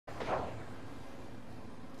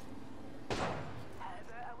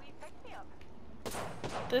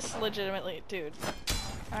This legitimately, dude.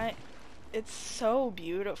 It's so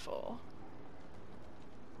beautiful.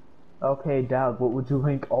 Okay, Dag, what would you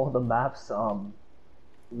rank all the maps,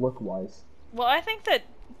 look-wise? Well, I think that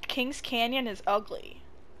Kings Canyon is ugly.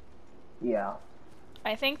 Yeah.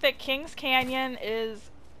 I think that Kings Canyon is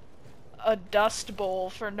a dust bowl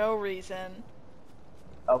for no reason.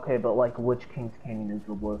 Okay, but like, which Kings Canyon is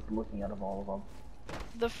the worst looking out of all of them?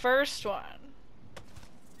 The first one.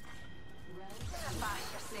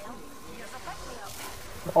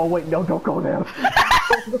 Oh wait, no, don't go there!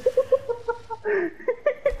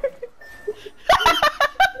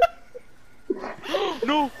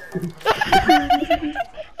 No!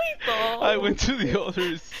 I went to the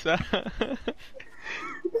other side.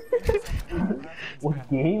 We're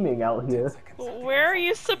gaming out here. Where are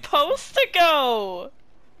you supposed to go?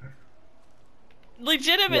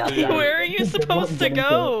 Legitimately, Yeah. where are you supposed to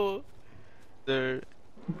go? There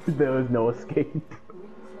is no escape.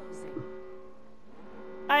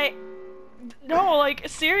 No, like,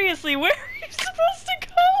 seriously, where are you supposed to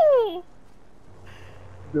go?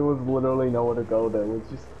 There was literally nowhere to go, there was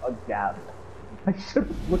just a gap. I should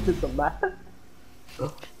have looked at the map.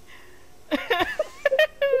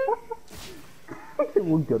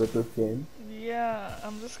 We're good at this game. Yeah,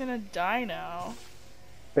 I'm just gonna die now.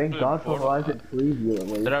 Thank God for Horizon Preview at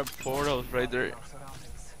least. are portals right there.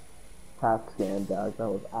 Pack scan, Dag, that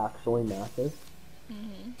was actually massive.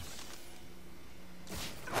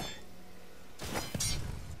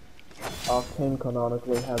 Octane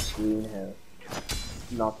canonically has green hair.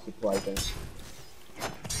 Not surprising.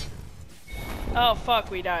 Oh fuck,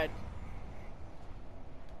 we died.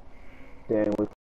 Dang,